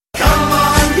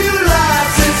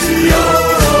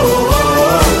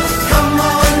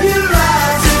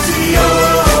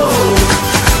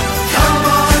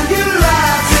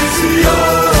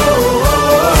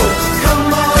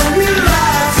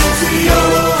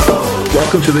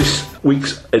Welcome to this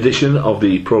week's edition of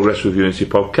the Progress with Unity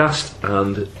podcast,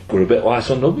 and we're a bit light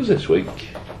on numbers this week.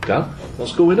 Dan,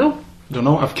 what's going on? Don't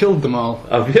know, I've killed them all.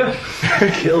 Have you?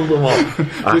 Killed them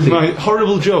all. With my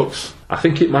horrible jokes. I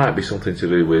think it might be something to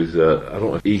do with, I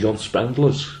don't know, Egon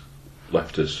Spengler's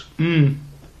left us.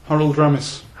 Harold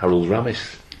Ramis. Harold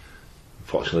Ramis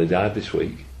unfortunately died this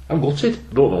week. I'm gutted.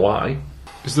 I don't know why.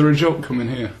 Is there a joke coming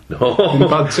here? No. In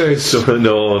bad taste?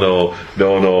 No,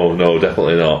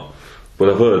 definitely not. But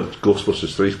I've heard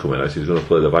Ghostbusters 3's coming out, he's going to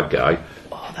play the bad guy.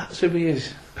 Oh, that's who he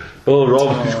is. Oh,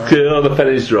 Rob, the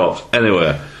pennies dropped.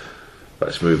 Anyway,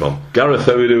 let's move on. Gareth,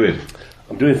 how are you doing?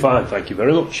 I'm doing fine, thank you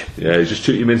very much. Yeah, you just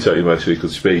took your mint out your mouth so you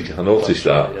could speak. I noticed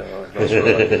that. That's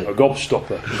right. A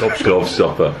gobstopper.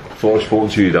 Gobstopper. Before I've spoken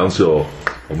to you, Dan, so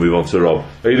I'll move on to Rob.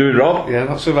 How are you doing, Rob? Yeah,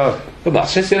 not so bad. Well,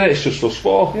 that's it, isn't it? It's just us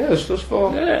four. Yeah, it's just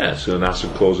four. Yeah, so nice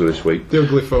and cosy this week. The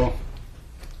Ugly Four.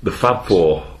 The Fab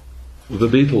Four. The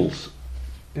Beatles.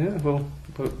 Yeah, well,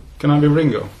 but Can I be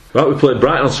Ringo? Right, we played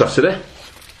Brighton on Saturday.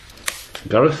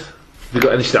 Gareth, have you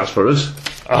got any stats for us?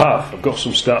 I've got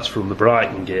some stats from the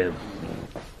Brighton game.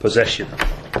 Possession.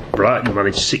 Brighton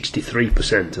managed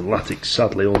 63% and Latics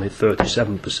sadly only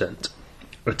 37%.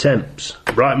 Attempts.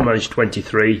 Brighton managed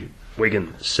 23,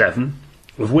 Wigan 7,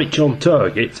 of which on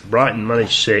target Brighton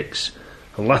managed 6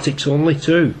 and Latics only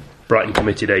 2. Brighton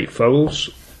committed 8 fouls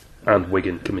and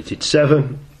Wigan committed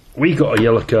 7. We got a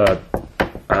yellow card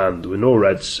and there were no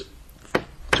reds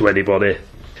to anybody.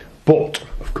 But,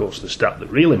 of course, the stat that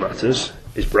really matters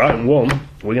is Brighton 1,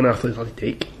 Wigan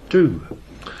Athletic 2.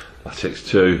 Latics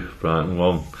 2, Brighton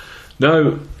 1.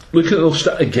 Now, looking at those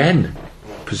stats again,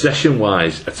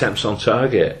 possession-wise, attempts on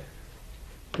target,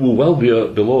 we're well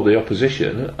below the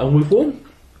opposition, and we've won.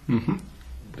 Mm-hmm.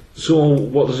 So,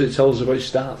 what does it tell us about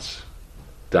stats,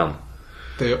 Dan?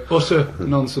 They are utter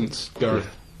nonsense,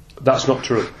 Gareth. That's not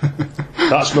true.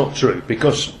 That's not true,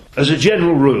 because as a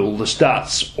general rule, the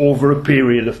stats over a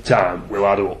period of time will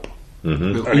add up. Mm-hmm.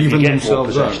 And if you Even get more themselves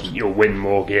possession, out. you'll win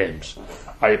more games.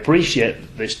 I appreciate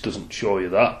that this doesn't show you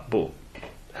that, but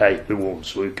hey, we won,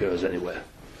 so who cares anyway?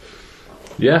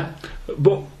 Yeah,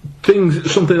 but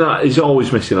something that is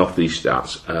always missing off these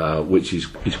stats, which is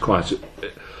quite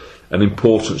an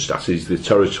important stat, is the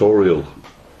territorial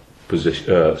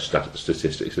position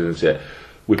statistics, isn't it?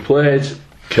 We played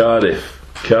Cardiff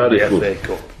The FA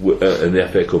Cup. In the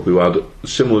FA Cup, who had a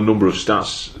similar number of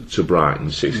stats to Brighton,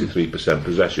 63%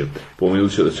 possession, but when we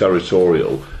looked at the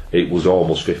territorial, it was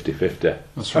almost 50-50.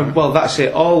 That's right. well, that's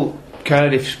it. All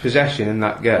Cardiff's possession in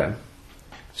that game.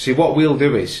 See, what we'll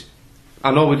do is,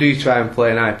 I know we do try and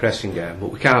play an high pressing game,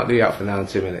 but we can't do that for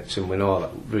 90 minutes, and we know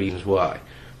that reasons why.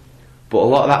 But a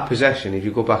lot of that possession, if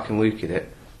you go back and look at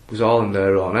it, was all in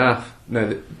their own half.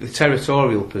 Now, the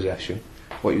territorial possession,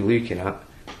 what you're looking at,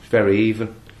 is very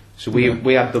even. So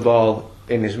we had the ball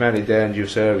in as many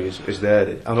dangerous areas as they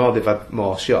did. I know they've had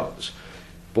more shots,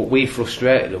 but we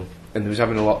frustrated them, and they was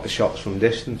having a lot of shots from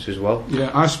distance as well.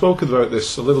 Yeah, I spoke about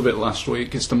this a little bit last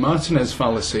week. It's the Martinez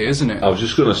fallacy, isn't it? I was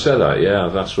just going to say that, yeah,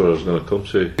 that's what I was going to come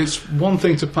to. It's one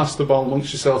thing to pass the ball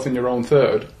amongst yourself in your own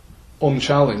third,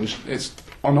 unchallenged. It's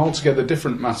an altogether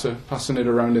different matter passing it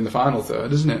around in the final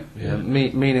third, isn't it? Yeah,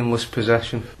 meaningless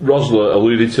possession. Rosler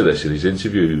alluded to this in his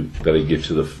interview that he gave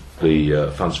to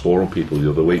the fans forum people the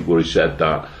other week, where he said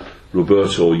that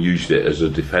Roberto used it as a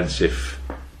defensive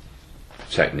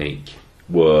technique,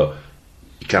 where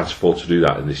you can't afford to do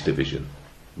that in this division.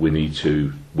 We need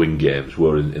to win games,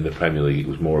 where in the Premier League it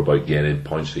was more about gaining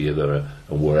points here, there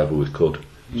and wherever we could.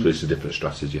 So it's a different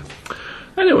strategy.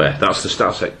 Anyway, that's the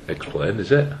stats explained,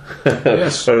 is it?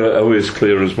 Yes. Are we as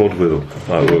clear as mud with them,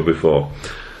 like we were before?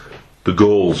 The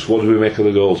goals, what do we make of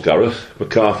the goals, Gareth?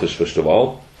 MacArthur's first of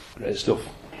all. Great stuff.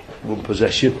 One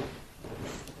possession.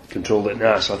 Controlled it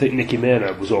nice. I think Nicky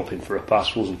Maynard was hoping for a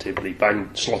pass, wasn't he? But he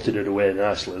slotted it away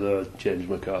nicely there, James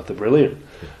MacArthur. Brilliant.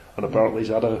 And apparently he's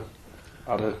had a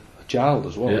child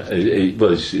as well. Yeah, well,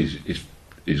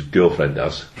 his girlfriend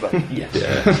has. But, yes.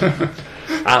 Yeah.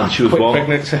 And she was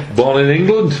pregnancy. born in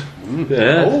England.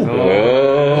 Yeah.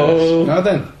 Oh. Now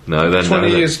then, 20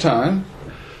 years' time.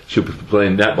 She'll be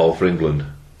playing netball for England.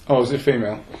 Oh, is it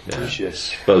female? Yeah.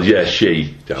 Yes. Well, yeah,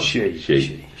 she. Dan. She.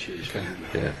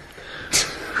 Yeah.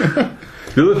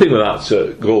 The other thing with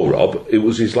that goal, Rob, it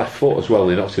was his left foot as well.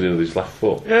 He knocked it in with his left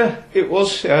foot. Yeah, it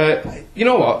was. You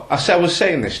know what? I was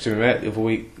saying this to my mate the other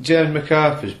week. James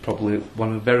MacArthur's probably one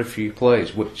of the very few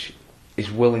players which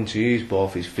is willing to use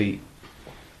both his feet.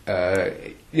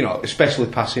 Especially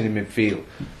passing in midfield.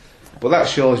 But that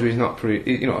shows he's not.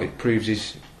 It proves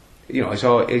he's.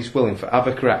 He's willing for have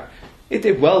a crack. He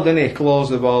did well, didn't he?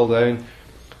 Closed the ball down,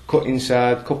 cut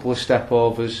inside, couple of step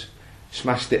overs.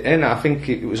 smashed it in. I think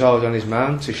it was always on his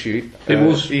mind to shoot. It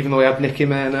was. Even though he had Nicky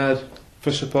Maynard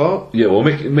for support. Yeah, well,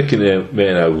 Mickey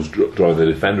Maynard was drawing the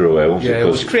defender away, wasn't Yeah, it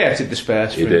was created the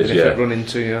space for him to run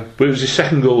into, yeah. But it was his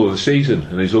second goal of the season,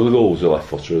 and his other goal was a left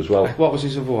footer as well. What was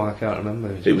his other one? I can't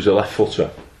remember. It was a left footer.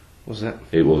 Was it?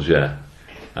 It was, yeah.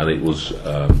 And it was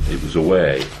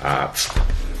away at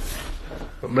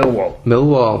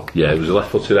Millwall. Yeah, it was a left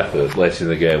footed effort late in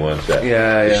the game, wasn't it?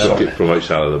 Yeah, He yeah. struck it from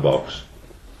outside of the box.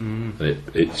 And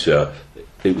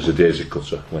it was a daisy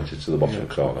cutter, went into the bottom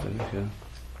corner.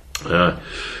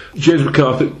 James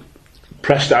McCarthy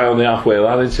pressed high on the halfway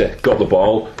line, didn't he? Got the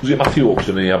ball. Was it Matthew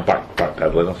Upson? He had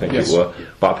backpedaling, I think Yes. it were.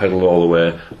 Backpedaled all the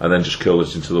way and then just curled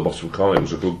it into the bottom corner. It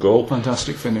was a good goal.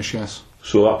 Fantastic finish, yes.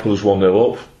 So that put us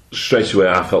 1-0 up. Straight away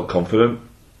I felt confident.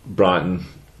 Brighton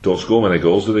don't score many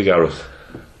goals, do they, Gareth?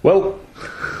 Well,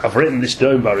 I've written this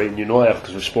down, Barry, and you know I have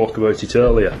because we spoke about it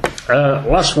earlier.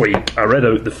 Last week I read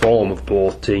out the form of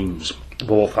both teams,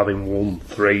 both having won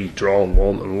 3, drawn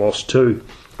 1 and lost 2.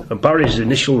 And Barry's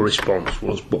initial response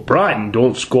was, but Brighton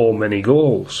don't score many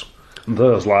goals. And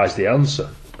there's lies the answer.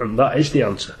 And that is the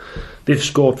answer. They've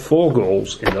scored 4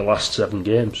 goals in the last 7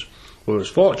 games. Whereas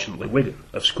fortunately Wigan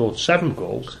have scored 7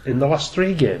 goals in the last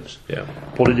 3 games. Yeah.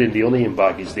 Put it in the onion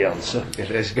bag is the answer.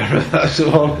 It is, Gareth, that's the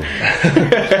one.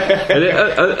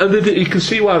 and you can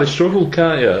see why they struggle,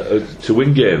 can't you, to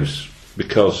win games,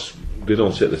 because they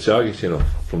don't hit the target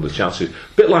enough from the chances. A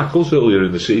bit like us earlier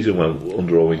in the season when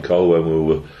under Owen Cole, when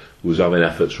we was having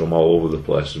efforts from all over the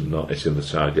place and not hitting the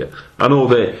target. I know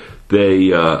they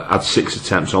had 6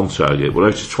 attempts on target, but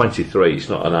out of 23, it's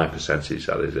not a high percentage,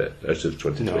 that is it? Out of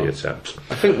 23 attempts.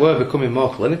 I think we're becoming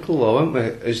more clinical, though, aren't we,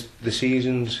 as the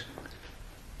season's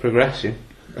progressing.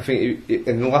 I think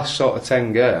in the last sort of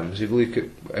 10 games, if you look at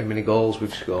how many goals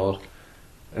we've scored,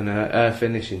 and our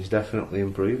finishing's definitely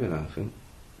improving, I think.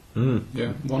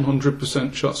 Yeah,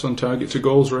 100% shots on target to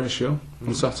goals ratio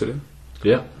on Saturday.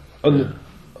 Yeah.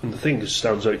 And the thing that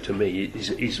stands out to me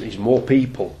is more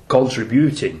people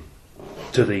contributing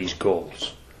to these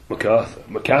goals. MacArthur,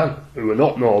 McCann, who are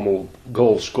not normal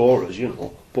goal scorers, you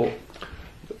know, but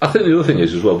I think the other thing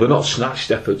is as well, they're not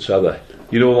snatched efforts, are they?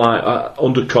 You know, like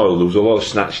under Coyle, there was a lot of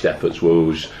snatched efforts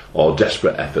or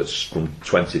desperate efforts from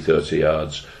 20, 30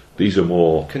 yards. These are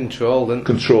more controlled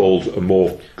and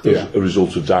more as a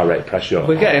result of direct pressure.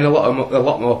 We're getting a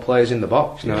lot more players in the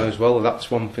box now as well. That's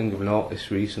one thing we've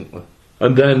noticed recently.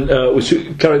 And then we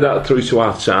carried that through to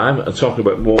half time, and talking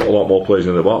about a lot more players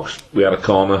in the box. We had a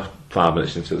corner 5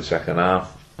 minutes into the second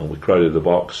half, and we crowded the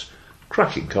box.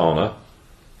 Cracking corner,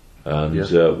 and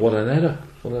what an header!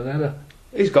 What an header!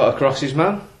 He's got across his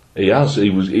man. He has.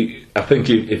 I think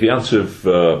if he hadn't have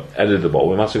headed the ball,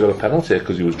 we might have got a penalty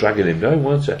because he was dragging him down,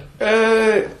 weren't it?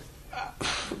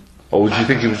 Or would you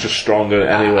think he was just stronger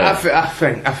anyway? I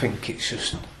think it's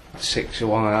just 6 or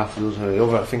 1.5 dozen or the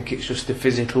other. I think it's just a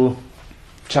physical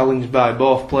challenge by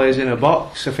both players in a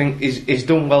box. I think he's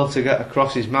done well to get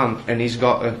across his man, and he's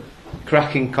got a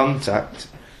cracking contact,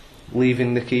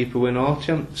 leaving the keeper with no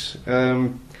chance. All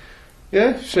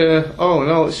in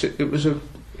all, it was a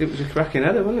cracking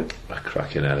header, wasn't it? A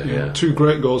cracking header, yeah. 2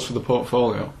 great goals for the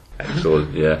portfolio.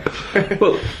 Excellent, yeah.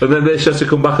 Well, and then they said to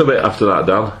come back a bit after that,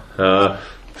 Dan.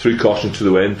 Threw caution to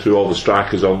the wind, threw all the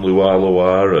strikers on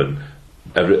Luar, and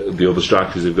the other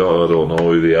strikers they've got, I don't know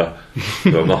who they are.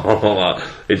 I'm not that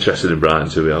interested in Brighton,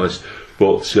 to be honest.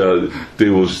 But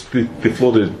they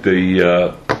flooded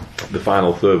the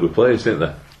final third with players, didn't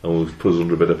they? And put us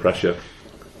under a bit of pressure.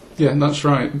 Yeah, that's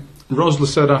right. Rosler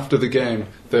said after the game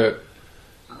that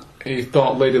he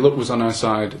thought Lady Luck was on our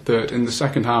side, that in the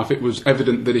second half it was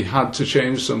evident that he had to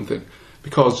change something,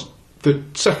 because the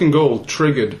second goal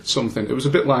triggered something. It was a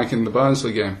bit like in the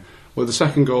Barnsley game, where the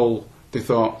second goal they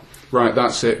thought, right,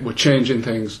 that's it, we're changing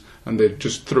things, and they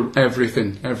just threw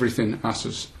everything at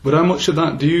us. But how much of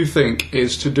that do you think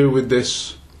is to do with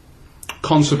this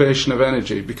conservation of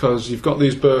energy? Because you've got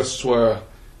these bursts where,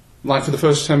 like for the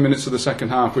first 10 minutes of the second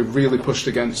half, we really pushed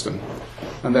against them,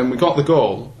 and then we got the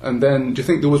goal, and then do you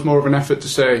think there was more of an effort to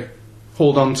say,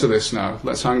 hold on to this now,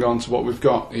 let's hang on to what we've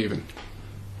got even?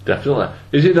 Definitely.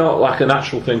 Is it not like a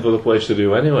natural thing for the players to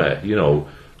do anyway? You know,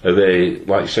 are they,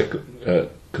 like you said,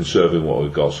 conserving what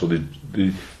we've got, so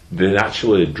they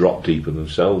actually drop deeper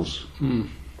themselves? I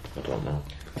don't know.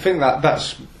 I think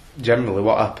that's generally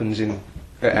what happens at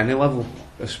any level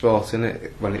of sport, isn't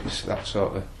it? When it's that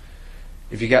sort of,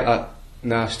 if you get that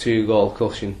nice 2-goal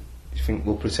cushion, you think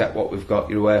we'll protect what we've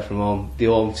got. You're away from home. The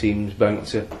home team's bound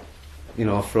to,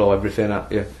 throw everything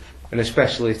at you, and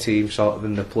especially a team sort of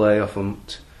in the playoff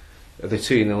hunt. They're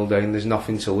 2-0 down. There's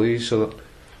nothing to lose, so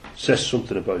says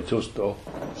something about us, though.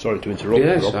 Sorry to interrupt.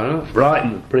 Yes, Rob. I know.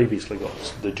 Brighton have previously got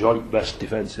the joint best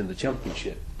defence in the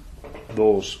Championship.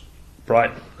 Those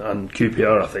Brighton and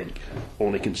QPR, I think,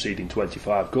 only conceding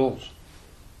 25 goals.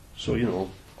 So, you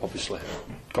know, obviously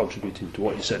contributing to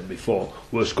what you said before,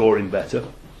 we're scoring better,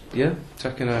 Yeah,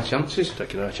 taking our chances.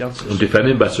 And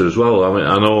defending better as well. I mean,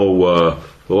 I know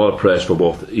a lot of praise for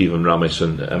both Ivan Ramis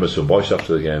and Emerson Boyce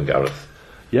after the game, Gareth.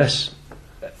 Yes,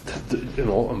 you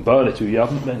know, and Barnett, who you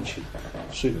haven't mentioned,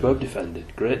 superb defending,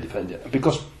 great defending.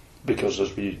 Because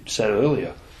as we said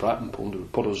earlier, Brighton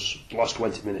put us last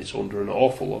 20 minutes under an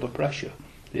awful lot of pressure.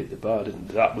 They hit the bar, didn't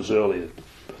they? That was earlier.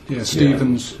 Yeah,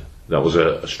 Stevens. That was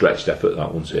a stretched effort,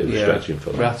 that one, it was stretching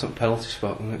for them. Right on penalty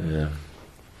spot, wasn't it? Yeah.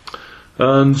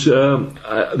 And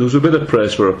there was a bit of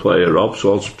praise for a player, Rob,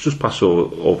 so I'll just pass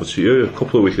over to you. A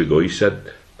couple of weeks ago, you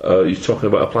said you're talking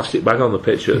about a plastic bag on the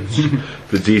pitch at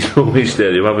the Diesel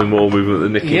Stadium, having more movement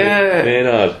than Nicky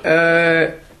Maynard.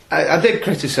 I did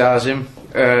criticise him.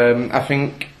 I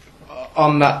think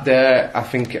on that day,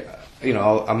 you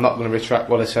know, I'm not going to retract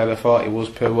what I said. I thought he was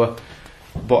poor,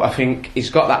 but I think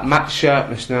he's got that match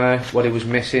sharpness now, what he was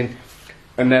missing.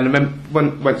 And then I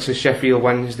remember went to Sheffield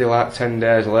Wednesday like 10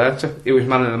 days later. He was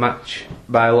man of the match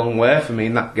by a long way for me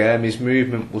in that game. His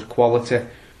movement was quality.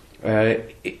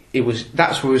 It was.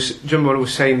 That's what was. Do you remember what I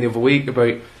was saying the other week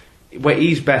about where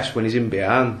he's best when he's in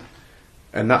behind,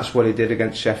 and that's what he did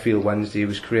against Sheffield Wednesday. He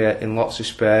was creating lots of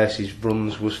space. His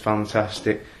runs was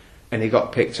fantastic, and he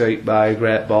got picked out by a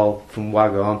great ball from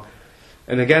Waghorn.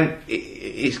 And again,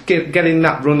 it's getting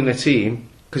that run in the team.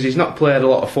 Because he's not played a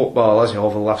lot of football, has he,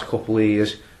 over the last couple of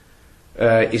years.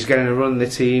 He's getting a run in the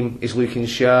team, he's looking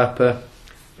sharper,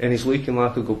 and he's looking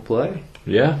like a good player.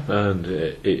 Yeah, and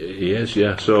he is,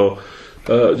 yeah. So,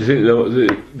 do you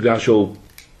think the actual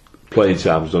playing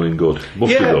time's done him good?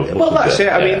 Must Yeah, have done, well, mustn't that's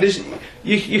it. I mean,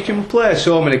 you can play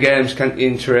so many games, can't you,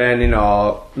 in training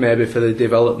or maybe for the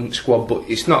development squad, but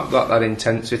it's not got that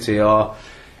intensity, or,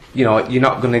 you know, you're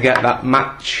not going to get that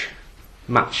match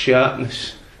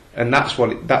sharpness. And that's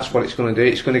what it's going to do.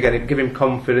 It's going to give him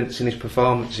confidence in his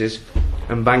performances,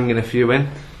 and banging a few in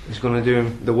is going to do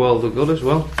him the world of good as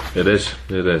well. It is.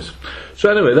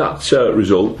 So anyway, that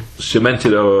result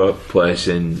cemented our place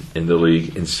in the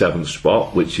league in 7th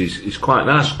spot, which is quite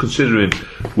nice considering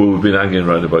we've been hanging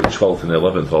around about 12th and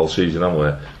 11th all season, haven't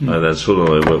we? And then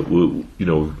suddenly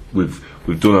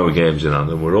we've done our games in hand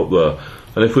and we're up there.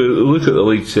 And if we look at the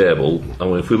league table,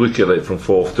 and if we look at it from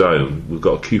 4th down, we've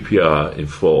got QPR in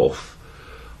 4th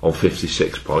on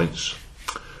 56 points.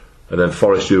 And then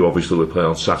Forest, who obviously we play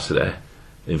on Saturday,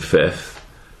 in 5th.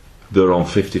 They're on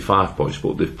 55 points,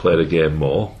 but they've played a game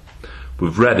more.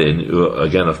 With Reading, who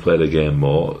again have played a game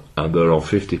more, and they're on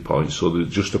 50 points, so they're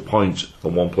just a point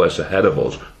and one place ahead of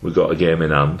us. We've got a game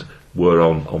in hand. We're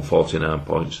on 49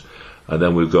 points. And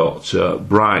then we've got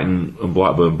Brighton and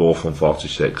Blackburn both on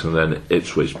 46, and then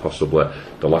Ipswich, possibly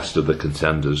the last of the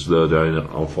contenders, they're down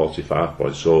on 45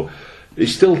 points. So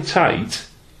it's still tight,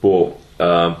 but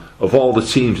of all the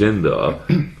teams in there,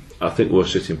 I think we're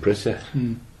sitting pretty.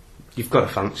 You've got to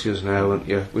fancy us now, haven't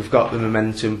you? We've got the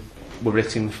momentum, we're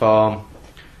hitting form,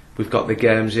 we've got the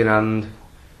games in hand.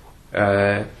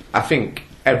 I think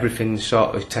everything's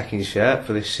sort of taking shape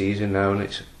for this season now, and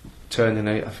it's turning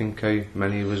out, I think, how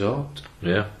many of us hoped.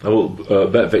 Yeah, I will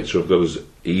bet Victor have got us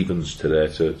evens today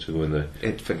to win the.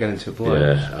 For getting to play.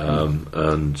 Yeah,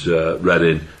 and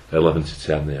Reading 11 to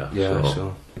 10 there. Yeah,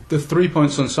 so. The 3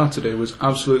 points on Saturday was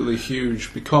absolutely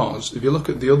huge because if you look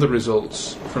at the other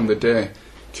results from the day,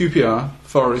 QPR,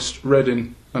 Forest,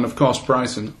 Reading, and of course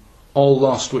Brighton all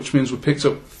lost, which means we picked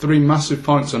up 3 massive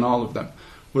points on all of them.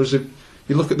 Whereas if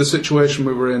you look at the situation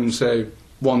we were in, say,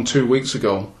 1-2 weeks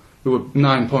ago, we were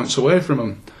 9 points away from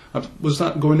them. Was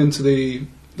that going into the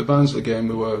Barnsley game?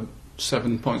 We were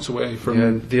 7 points away from.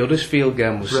 Yeah, the Huddersfield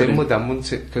game was Reading. similar, then,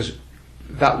 wasn't it? Because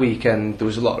that weekend there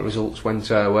was a lot of results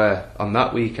went our way on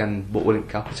that weekend, but we didn't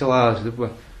capitalise, did we?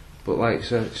 But like you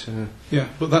said, it's yeah,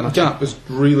 but that gap has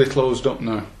really closed up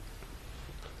now.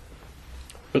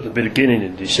 At the beginning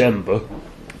in December,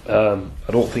 I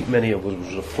don't think many of us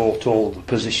would have foretold the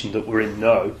position that we're in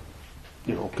now.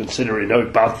 You know, considering how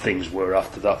bad things were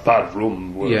after that bad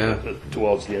run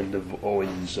towards the end of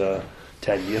Owen's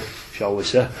tenure, shall we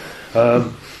say.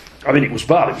 I mean, it was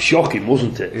bad, it was shocking,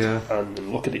 wasn't it? Yeah.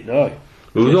 And look at it now.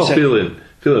 We were all feeling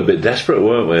a bit desperate,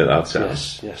 weren't we, at that time?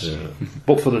 Yes. Yeah.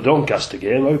 But for the Doncaster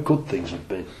game, how good things have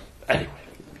been. Anyway,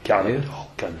 can't have it all,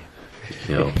 can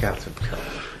you? No. can't.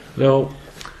 No.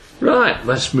 Right,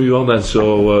 let's move on then.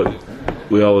 So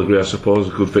we all agree, I suppose,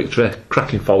 a good victory.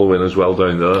 Cracking following as well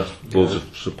down there. Loads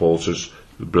of supporters.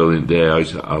 Brilliant day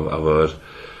out, I've heard.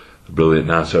 a brilliant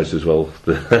night out as well,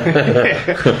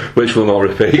 which will not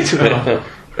repeat.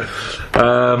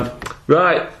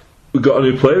 Right, we've got a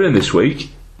new player in this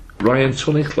week, Ryan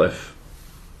Tunnicliffe.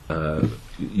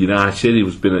 United, he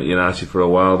was been at United for a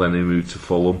while, then he moved to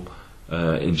Fulham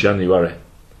in January,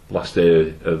 last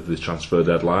day of the transfer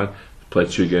deadline. Played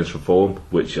 2 games for Fulham,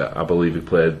 which I believe he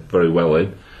played very well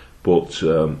in, but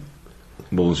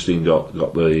Mullenstein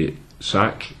got the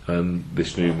sack, and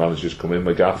this new manager's come in,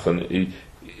 McGath, and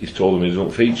he's told him he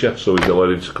doesn't feature, so he's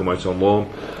allowed him to come out on loan,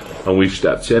 and we've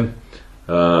stepped in.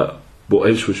 But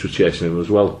Ipswich were chasing him as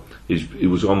well. He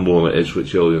was on loan at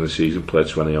Ipswich earlier in the season, played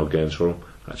 20 odd games for him,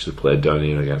 actually played down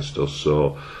here against us,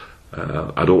 so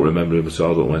I don't remember him at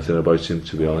all, I don't know anything about him,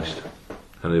 to be honest.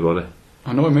 Anybody?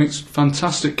 I know he makes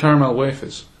fantastic caramel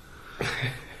wafers.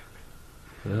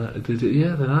 Yeah,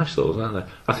 they're nice those, aren't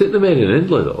they? I think they're made in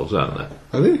Italy, those, aren't they?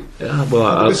 Are they? Yeah,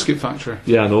 well, The biscuit factory.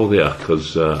 yeah, I know they are,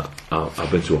 because I've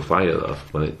been to a fire though,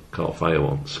 when it caught fire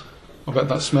once. I bet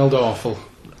that smelled awful.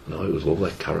 No, it was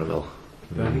lovely, caramel.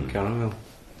 Very caramel.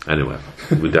 Anyway,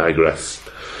 we digress.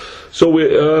 So we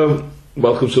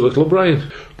welcome to the club,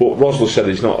 Brian. But Rosler said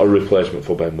he's not a replacement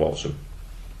for Ben Watson.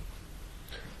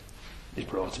 He's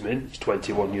brought him in. He's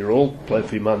 21-year-old, played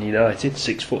for Man United,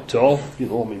 6 foot tall. You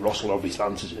know, I mean, Russell obviously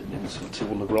answers it, and he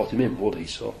wouldn't have brought him in, would he?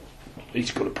 So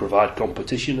he's going to provide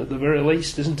competition at the very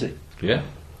least, isn't he? Yeah,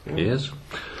 he is.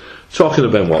 Talking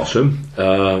of Ben Watson,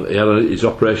 he had his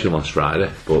operation last Friday,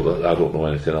 but I don't know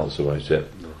anything else about it.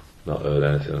 Not heard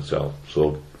anything at all.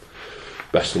 So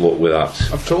best of luck with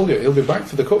that. I've told you, he'll be back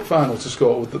for the cup final to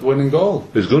score with the winning goal.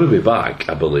 He's going to be back,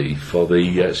 I believe, for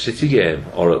the City game,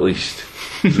 or at least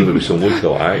there's going to be some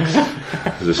lookalikes.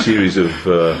 There's a series of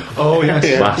Oh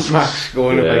yes, masks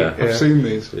going about. I've seen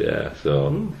these. Yeah,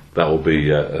 so that will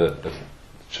be a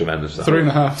tremendous.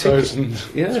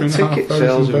 3,500. Yeah, 3,500 ticket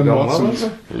sales have Ben gone well, Watsons.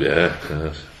 haven't they?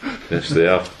 Yeah, yes, they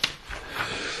have.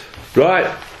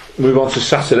 Right, move on to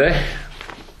Saturday.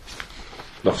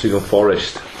 Nottingham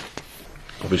Forest.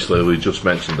 Obviously, we just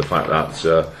mentioned the fact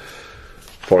that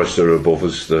Forest are above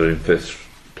us. They're in 5th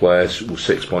place. We're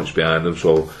 6 points behind them.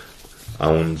 So,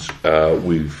 and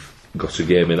we've got a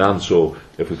game in hand. So,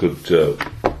 if we could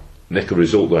nick a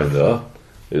result down there,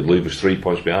 it'd leave us 3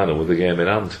 points behind them with a game in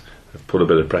hand. Put a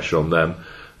bit of pressure on them.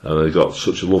 And they've got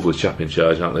such a lovely chap in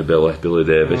charge, haven't they, Billy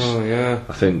Davis? Oh, yeah.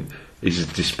 I think he's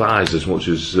despised as much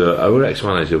as our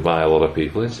ex-manager by a lot of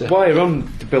people, isn't he? While you're on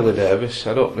to Billy Davis,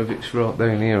 I don't know if it's wrote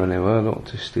down here anywhere, I don't want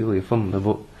to steal your thunder,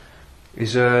 but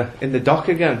he's in the dock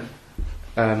again,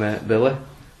 Billy,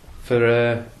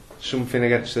 for something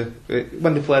against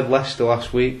when they played Leicester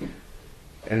last week,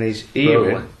 and he's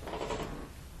hearing.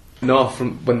 No,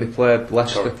 from when they played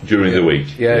Leicester. During the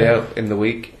week? Yeah, in the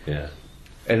week. Yeah.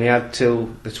 And he had till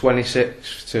the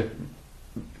 26th to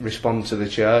respond to the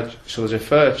charge, so there's a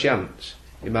fair chance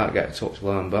he might get a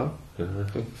touchline ban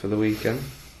for the weekend.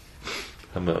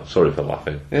 I'm sorry for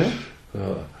laughing. Yeah.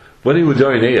 When he was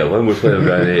down here, when we were playing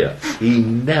down here, he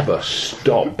never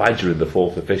stopped badgering the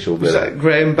 4th official. Was that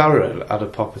Graham Barrett had a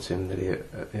pop at him, did he,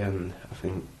 at the end, I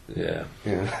think? Yeah.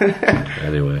 Yeah.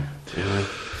 Anyway. Yeah.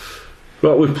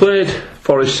 Right, we've played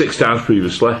Forest 6 times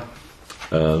previously.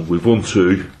 We've won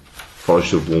 2.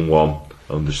 Forest have won 1,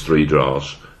 and there's 3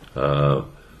 draws.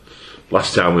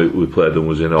 Last time we played them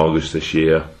was in August this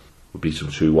year. We beat them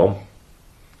 2-1.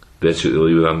 They took the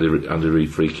lead with Andy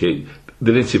Reid free kick.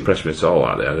 They didn't impress me at all,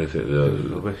 are they? I don't think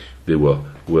they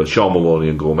were. Sean Maloney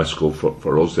and Gomez scored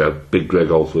for us. They had big Greg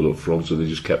Alford up front, and they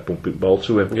just kept pumping ball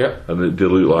to him. Yeah. And they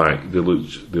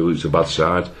looked a bad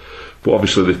side. But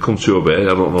obviously they've come to a bit.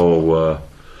 I don't know.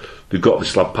 They've got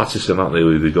this lad Patterson, haven't they?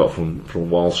 Who they got from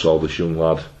Walsall, this young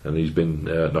lad, and he's been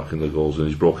knocking the goals and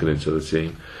he's broken into the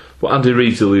team. But Andy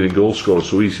Reid's the leading goal scorer,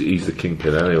 so he's the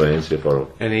kingpin anyway, isn't he, for him?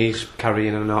 And he's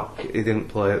carrying a knock. He didn't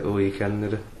play at the weekend,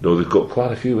 did he? No, they've got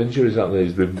quite a few injuries, haven't they?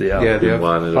 He's been, They have.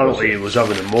 lining Apparently he was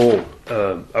having a moan,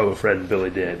 our friend Billy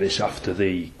Davis, after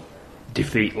the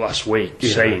defeat last week,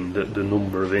 saying that the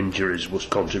number of injuries was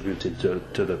contributing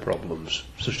to the problems.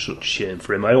 Such a shame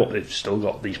for him. I hope they've still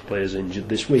got these players injured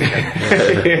this weekend.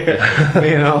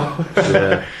 You know.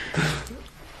 Yeah.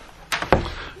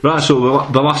 Right, so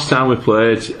the last time we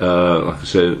played, like I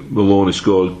said, Maloney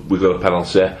scored. We got a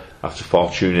penalty after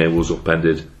Fortune was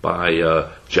upended by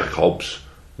Jack Hobbs,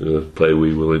 the player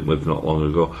we were linked with not long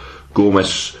ago.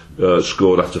 Gomez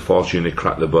scored after Fortune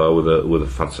cracked the bar with a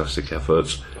fantastic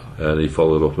effort, and he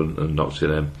followed up and knocked it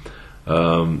in.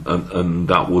 And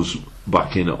that was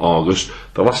back in August.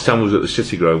 The last time we was at the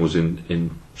City Ground was in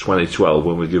 2012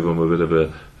 when we gave them a bit of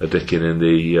a dicking in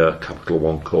the Capital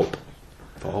One Cup.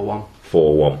 4-1.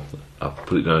 4-1. I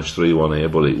put it down as 3-1 here,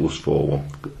 but it was 4-1.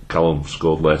 Callum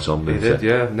scored late on, He didn't did,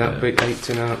 yeah. And that beat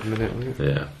 89 minute, wasn't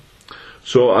it? Yeah.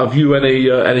 So, have you any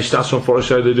stats on Forest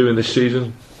how they're doing this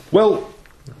season? Well,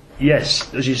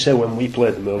 yes, as you say, when we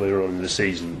played them earlier on in the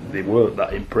season, they weren't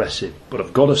that impressive. But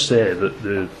I've got to say that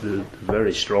they're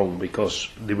very strong, because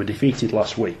they were defeated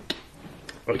last week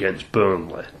against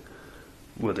Burnley,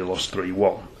 where they lost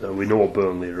 3-1. And we know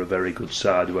Burnley are a very good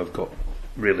side who have got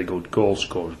really good goal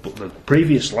scorers. But the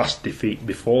previous last defeat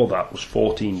before that was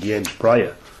 14 games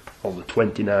prior, on the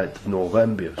 29th of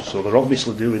November. So they're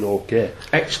obviously doing okay.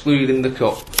 Excluding the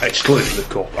cup. Excluding the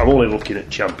cup. I'm only looking at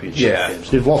championship games.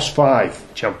 They've lost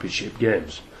 5 championship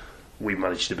games. We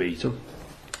managed to beat them.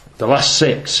 The last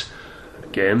 6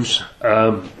 games,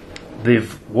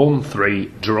 they've won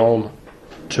 3, drawn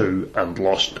 2, and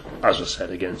lost, as I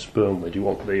said, against Burnley. Do you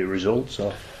want the results?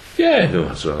 Or? Yeah, no,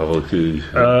 that's what I'll look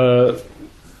at.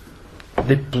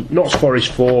 Notts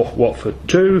Forest 4, Watford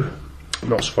 2,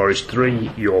 Notts Forest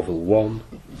 3, Yeovil 1,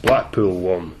 Blackpool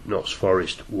 1, Notts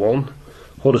Forest 1,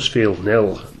 Huddersfield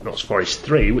 0, Notts Forest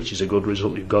 3, which is a good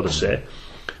result, you've got to say.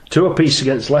 2 apiece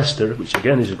against Leicester, which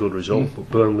again is a good result, but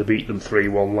Burnley beat them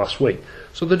 3-1 last week.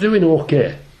 So they're doing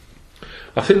okay.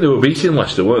 I think they were beating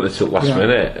Leicester, weren't they, till last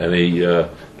minute, and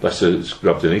Leicester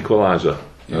grabbed an equaliser.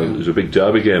 It was a big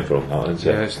derby game for them, wasn't it?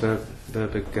 Yeah, it's their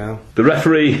big game. The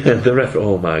referee,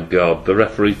 oh my God, the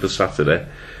referee for Saturday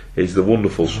is the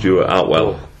wonderful Stuart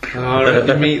Atwell. Alright,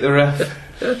 you meet the ref.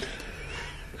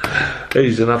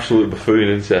 He's an absolute buffoon,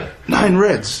 isn't he? 9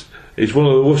 reds. He's one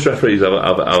of the worst referees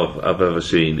I've ever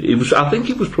seen. I think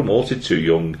he was promoted too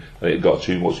young and it got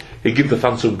too much. He gave the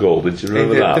phantom goal, didn't you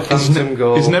remember that? The phantom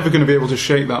goal. He's never going to be able to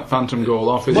shake that phantom goal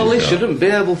off, is Well, he? he shouldn't be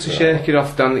able to shake it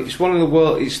off, Dan. It's one of the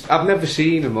world. I've never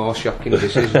seen a more shocking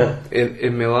decision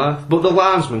in my life. But the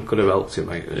linesman could have helped him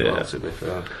out as well, to be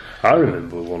fair. I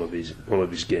remember one of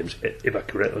his games, if I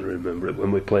correctly remember it,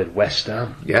 when we played West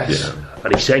Ham. Yes.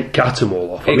 And he sent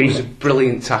Catamol off. It was a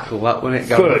brilliant tackle, that, wasn't it,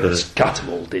 Gavin? First,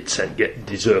 Catamol did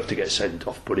deserve to get sent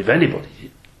off, but if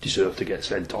anybody deserved to get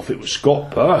sent off, it was Scott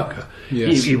Parker.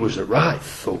 Yes. He was a right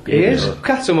thug. He is.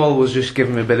 Catamol was just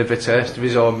giving him a bit of a taste of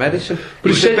his own medicine. It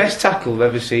was the best tackle I've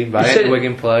ever seen by any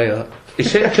Wigan player. He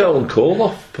sent Carlton Cole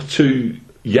off for 2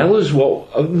 yellows.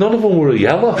 None of them were a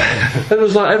yellow. It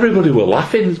was like everybody were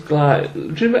laughing. Like,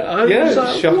 do you was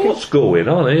like, shocking. what's going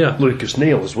on here? Lucas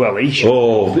Neal as well.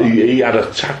 He had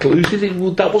a tackle. Who did it? Well,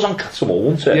 that was on Catamol,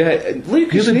 wasn't it? Yeah,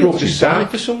 Lucas He Neal broke his just signed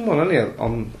back. for someone, hasn't he,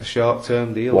 on a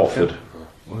short-term deal. Watford.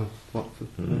 Well, Watford.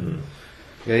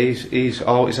 Yeah, he's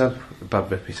always had a bad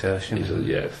reputation. He's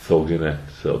a thug, innit?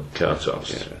 Thug,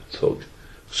 cartoss, thug.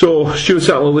 So, Stuart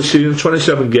Atwell this season,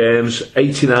 27 games,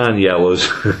 89 yellows.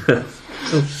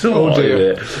 Oh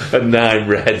dear. And 9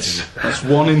 reds. That's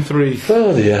 1 in 3.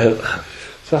 Oh yeah.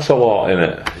 That's a lot,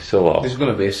 innit? It's a lot. There's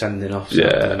going to be a sending off.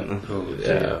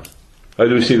 Yeah. How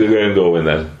do we see the game going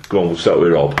then? Go on, we'll start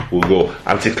with Rob. We'll go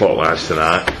anti-clockwise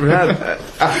tonight. Right,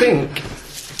 I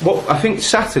think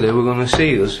Saturday we're going to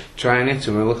see us try and hit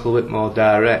them a little bit more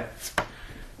direct.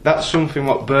 That's something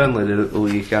what Burnley did at the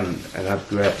weekend and had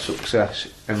great success.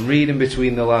 And reading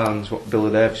between the lines what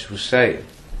Billy Davis was saying,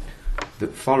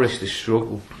 that Forest has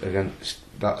struggled against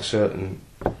that certain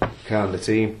kind of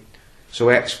team. So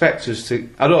I expect us to,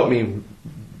 I don't mean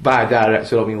by direct,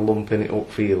 I don't mean lumping it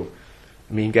upfield,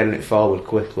 I mean getting it forward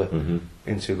quickly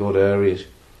into good areas.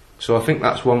 So I think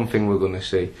that's one thing we're going to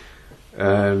see.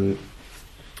 I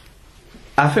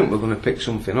think we're going to pick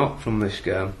something up from this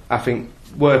game. I think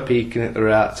we're peaking at the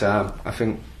right time. I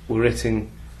think we're hitting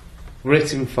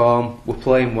form, we're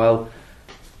playing well,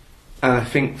 and I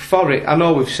think for it, I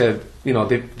know we've said, you know,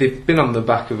 they've been on the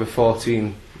back of a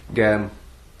 14 game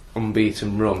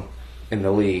unbeaten run in the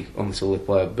league until they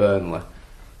played Burnley.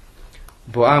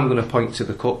 But I'm going to point to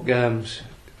the cup games.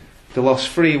 They lost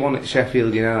 3-1 at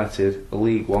Sheffield United, a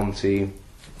League One team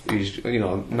who's, you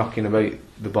know, knocking about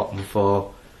the bottom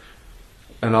 4,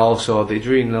 and also they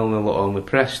drew 0-0 at home with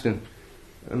Preston.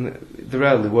 And they're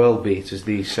early world beaters,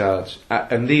 these sides,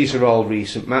 and these are all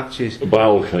recent matches. By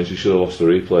all accounts, you should have lost the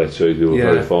replay too. They were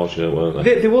very fortunate, weren't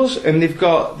they? There was, and they've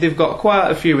got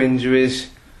quite a few injuries.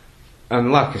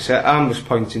 And like I said, I'm just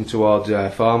pointing towards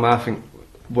their form. I think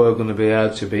we're going to be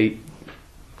hard to beat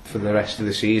for the rest of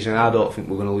the season. I don't think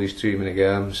we're going to lose too many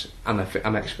games, and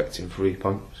I'm expecting 3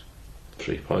 points.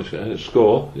 3 points, yeah.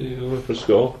 Score? You going for a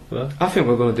score? Yeah. I think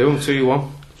we're going to do them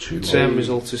 2-1. 2-1. Same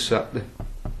result as Saturday.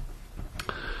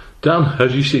 Dan, how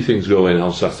do you see things going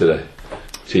on Saturday?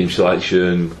 Team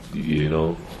selection, you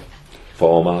know,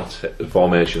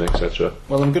 formation, etc.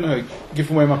 Well, I'm going to give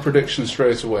away my prediction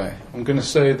straight away. I'm going to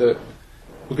say that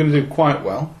we're going to do quite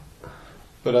well.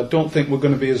 But I don't think we're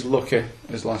going to be as lucky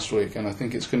as last week, and I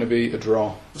think it's going to be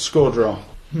a score draw.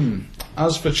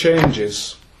 As for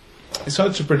changes, it's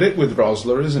hard to predict with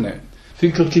Rosler, isn't it?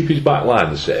 Think he'll keep his back line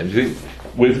the same? Do you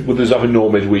think, with us having no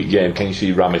midweek game, can you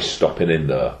see Ramis stopping in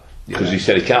there? Because he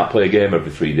said he can't play a game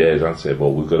every 3 days. I'd say,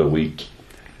 well, we've got a week.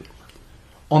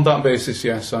 On that basis,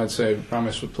 yes, I'd say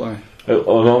Ramis would play. And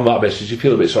on that basis, you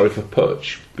feel a bit sorry for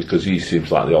Putch, because he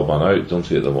seems like the odd man out, doesn't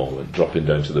he, at the moment, dropping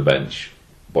down to the bench,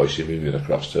 Boyce moving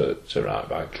across to right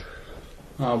back.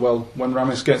 Well, when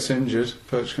Ramis gets injured,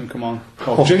 Perch can come on.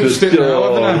 I've jinxed it now,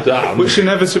 haven't I? Damn. Which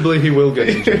inevitably he will get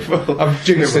injured. I've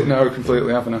jinxed it now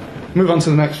completely, haven't I? Move on to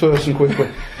the next person quickly.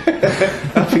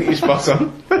 I think you're spot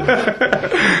on.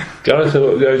 Gareth,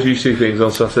 how do you see things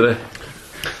on Saturday?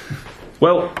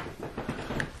 Well,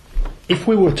 if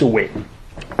we were to win,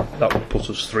 that would put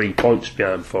us 3 points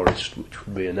behind Forest, which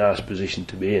would be a nice position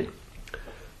to be in.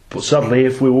 But sadly,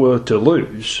 if we were to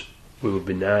lose, we would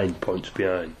be 9 points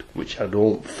behind, which I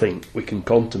don't think we can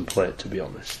contemplate, to be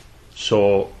honest.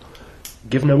 So,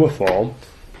 given our form,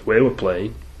 the way we're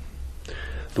playing,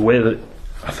 the way that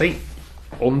I think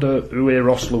under Uwe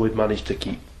Rosler we've managed to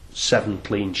keep 7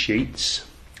 clean sheets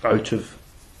out of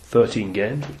 13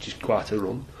 games, which is quite a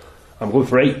run. I'm going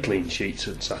for 8 clean sheets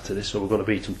on Saturday, so we're going to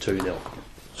beat them 2-0.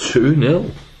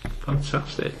 2-0.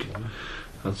 Fantastic.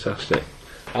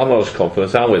 I'm not as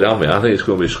confident. I'm with Almy. I think it's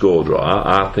going to be a score draw.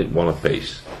 I think one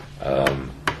apiece. I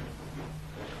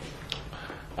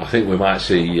think we might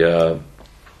see a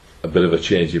bit of a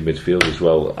change in midfield as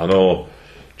well. I know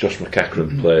Josh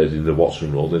McEachran played in the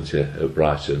Watson role, didn't he, at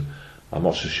Brighton. I'm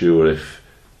not so sure if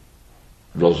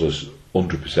Rosler's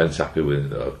 100% happy with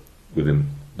it, though, with him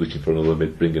looking for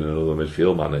bringing another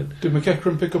midfield man in. Did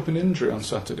McEachran pick up an injury on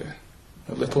Saturday?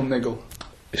 A little niggle?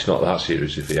 It's not that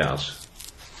serious if he has.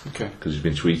 Okay. Because he's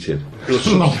been tweeting. He was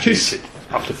substituted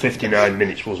after 59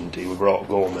 minutes, wasn't he? We brought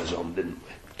Gomez on, didn't we?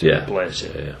 To replace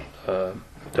him.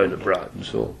 Down at Brighton,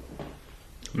 so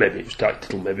maybe it was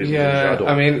tactical, maybe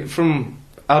it was.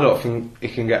 I don't think he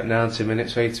can get 90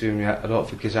 minutes out of him yet. I don't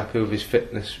think he's happy with his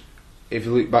fitness. If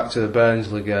you look back to the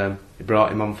Burnsley game, he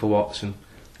brought him on for Watson,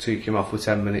 took him off with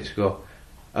 10 minutes ago.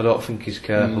 I don't think he's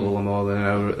capable of more than an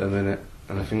hour at the minute,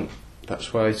 and I think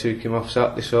that's why he took him off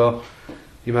Saturday. So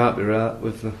you might be right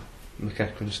with the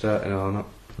McEachran starting or not.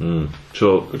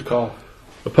 So good call.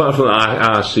 Apart from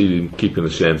that, I see him keeping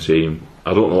the same team.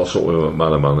 I don't know what's up with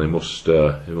McManaman. He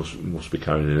must be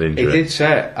carrying an injury. He did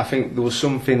say, I think there was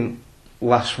something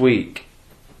last week.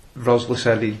 Rosler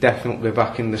said he'd definitely be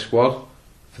back in the squad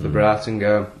for the Brighton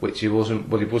game, which he wasn't,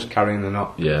 but he was carrying the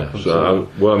knock. Yeah. So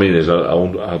what I mean is, I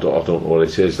don't know what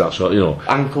it is. That's not,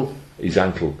 ankle. His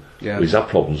ankle. Yeah. He's had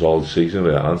problems all the season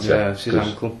with that, hasn't he? Yeah, it's his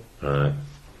ankle. Right.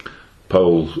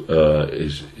 Powell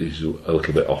is a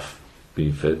little bit off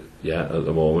being fit, at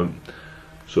the moment.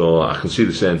 So I can see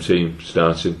the same team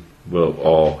starting. Well,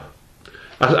 or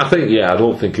I think, I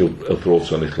don't think he'll throw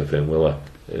Tunnicliffe in, will he?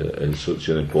 In such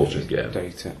an important game.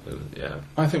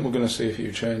 I think we're going to see a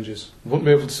few changes. I wouldn't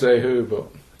be able to say who, but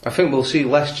I think we'll see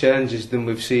less changes than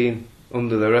we've seen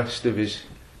under the rest of his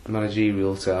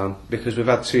managerial time, because we've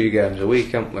had 2 games a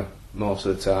week, haven't we? Most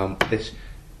of the time. I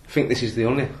think this is the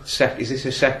only is this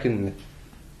a second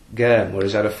game where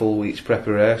he's had a full week's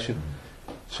preparation?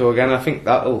 So again, I think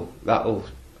that'll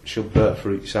should bear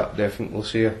fruit Saturday. I think we'll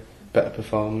see a better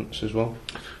performance as well.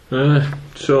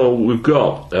 So we've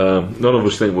got none of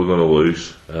us think we're going to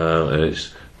lose, and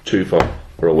it's 2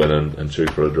 for a win and 2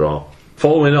 for a draw.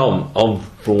 Following on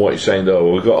from what you're saying,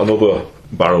 though, we've got another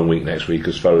Barrow week next week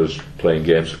as far as playing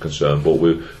games are concerned, but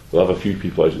we'll have a few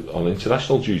people on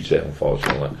international duty,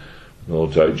 unfortunately. No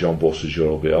doubt John Bossager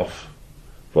will be off,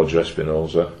 Roger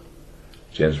Espinosa,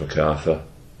 James MacArthur,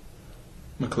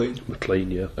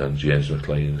 McLean, and James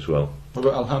McLean as well. What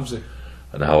about Al-Hamzi?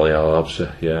 And Ali Al-Habsi,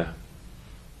 At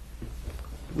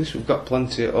least we've got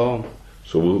plenty at home.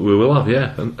 So we will have,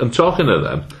 And talking to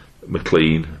them,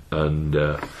 McLean and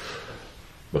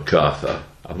MacArthur,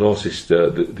 I've noticed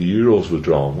the Euros were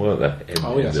drawn, weren't they,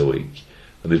 in the week?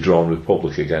 And they've drawn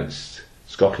Republic against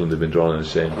Scotland. They've been drawn in the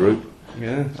same group.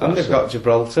 Yeah, and they've got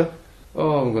Gibraltar.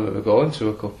 Oh, I'm going to be going to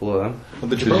a couple of them. And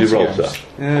the Gibraltar games?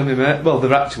 Yeah, my mate. Well,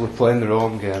 they're actually playing their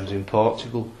own games in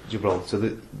Portugal,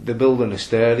 Gibraltar. They're building a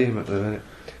stadium at the minute.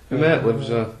 My mate lives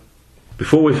there.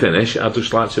 Before we finish, I'd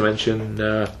just like to mention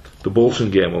the Bolton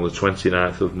game on the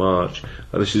 29th of March.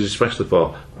 And this is especially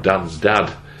for Dan's dad,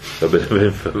 a bit of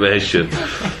information.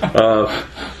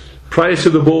 Prior to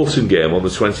the Bolton game on the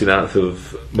 29th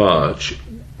of March,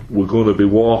 we're going to be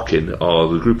walking, or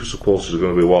the group of supporters are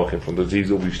going to be walking from the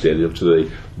DW Stadium to the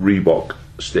Reebok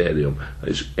Stadium.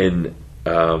 It's in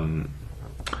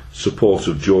support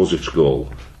of Joseph's goal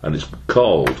and it's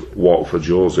called Walk for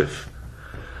Joseph.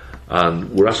 And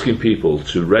we're asking people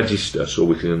to register so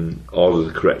we can order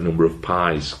the correct number of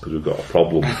pies, because we've got a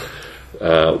problem.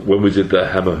 When we did the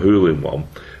Hemmer Hooling one,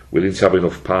 we didn't have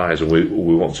enough pies, and we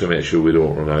want to make sure we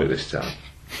don't run out this time.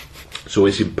 So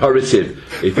it's imperative,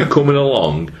 if you're coming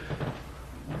along,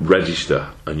 register.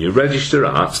 And you register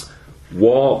at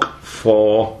Walk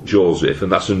for Joseph, and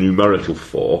that's a numerical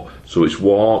 4, so it's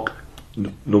walk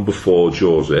number 4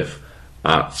 Joseph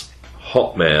at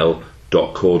hotmail.co.uk.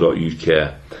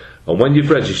 And when you've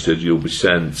registered, you'll be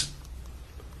sent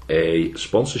a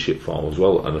sponsorship form as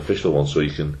well, an official one, so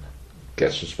you can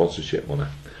get some sponsorship money.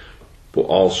 But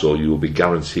also you will be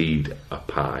guaranteed a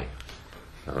pie,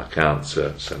 and I can't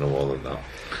say no more than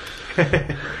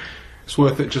that. It's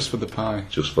worth it just for the pie.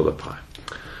 Just for the pie.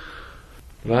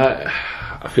 Right,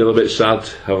 I feel a bit sad.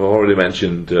 I've already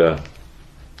mentioned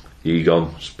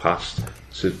Egon's passed.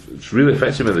 It's really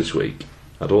affected me this week.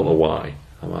 I don't know why.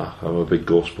 I'm a big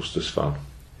Ghostbusters fan.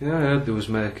 Yeah, I heard they was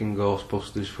making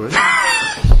Ghostbusters for it.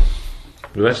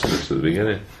 We mentioned this at the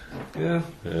beginning. Yeah.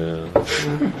 Yeah.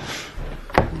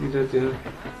 You did, yeah.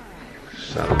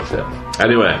 Sad, isn't it?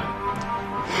 Anyway,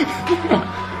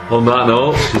 on that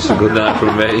note, it's a good night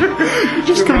from me.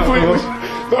 Just completely.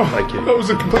 Thank you. That was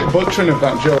a complete butchering of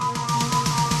that joke.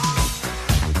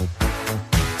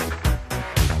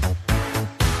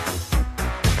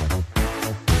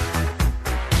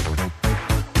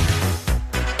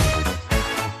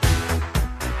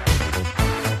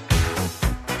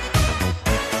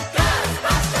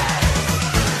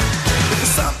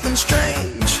 Something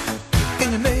strange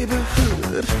in your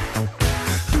neighborhood.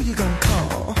 Who you gonna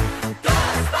call?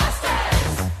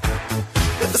 Ghostbusters!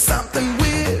 If there's something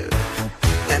weird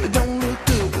and it don't look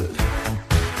good,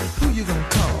 who you gonna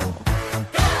call?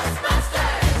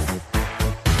 Ghostbusters!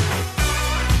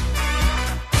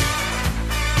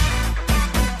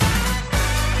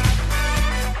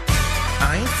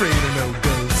 I ain't afraid of no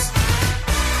ghosts.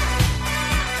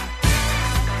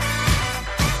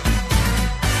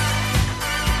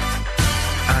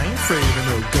 Afraid of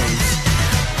no ghosts.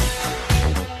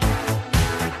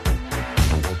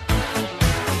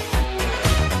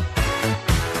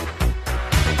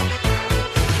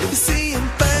 If you're seeing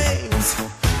things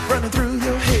running through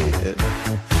your head,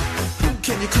 who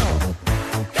can you call?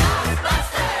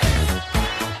 Ghostbusters!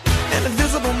 An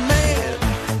invisible man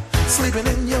sleeping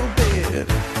in your bed.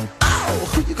 Oh,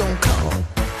 who you gonna call?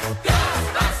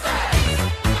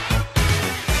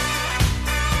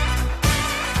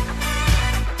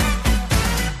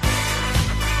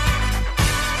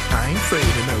 Afraid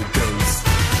of no ghosts.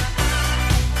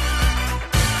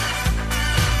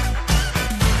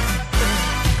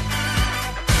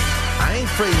 I ain't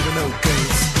afraid of no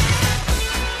ghosts.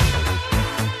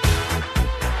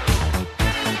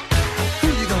 Who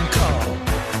you gonna call?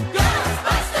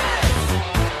 Ghostbusters!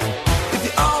 If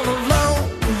you're all alone,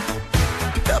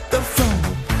 pick up the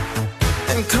phone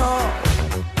and call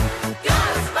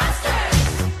Ghostbusters!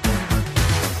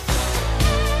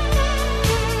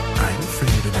 I ain't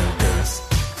afraid of no ghosts.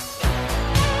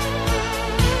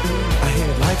 I hear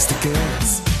it likes to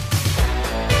gas.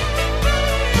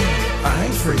 I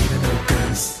ain't afraid of no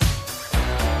ghosts.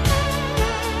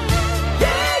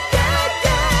 Yeah, yeah,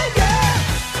 yeah, yeah.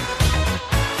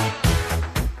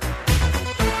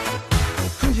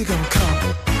 Who you gonna call?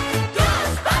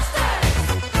 Ghostbusters!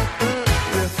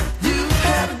 You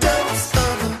had a dose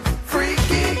of a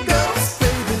freaky ghost,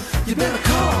 baby. You better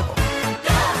call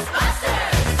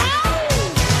Ghostbusters!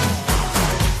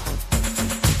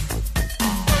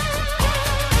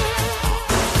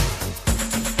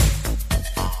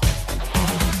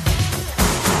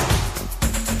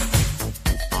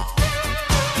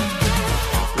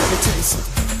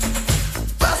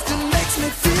 Bustin' makes me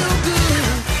feel good.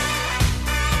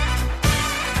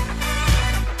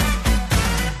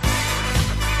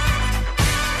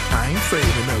 I ain't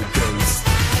afraid of no ghosts.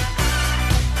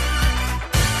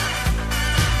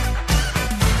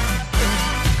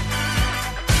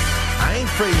 I ain't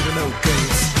afraid of no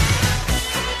ghosts.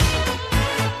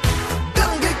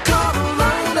 Don't get caught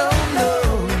alone, oh no.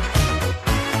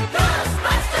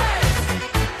 Ghostbusters!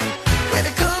 When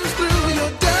it comes through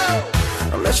your door,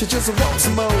 unless you just want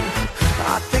some more,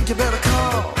 I think you better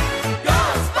call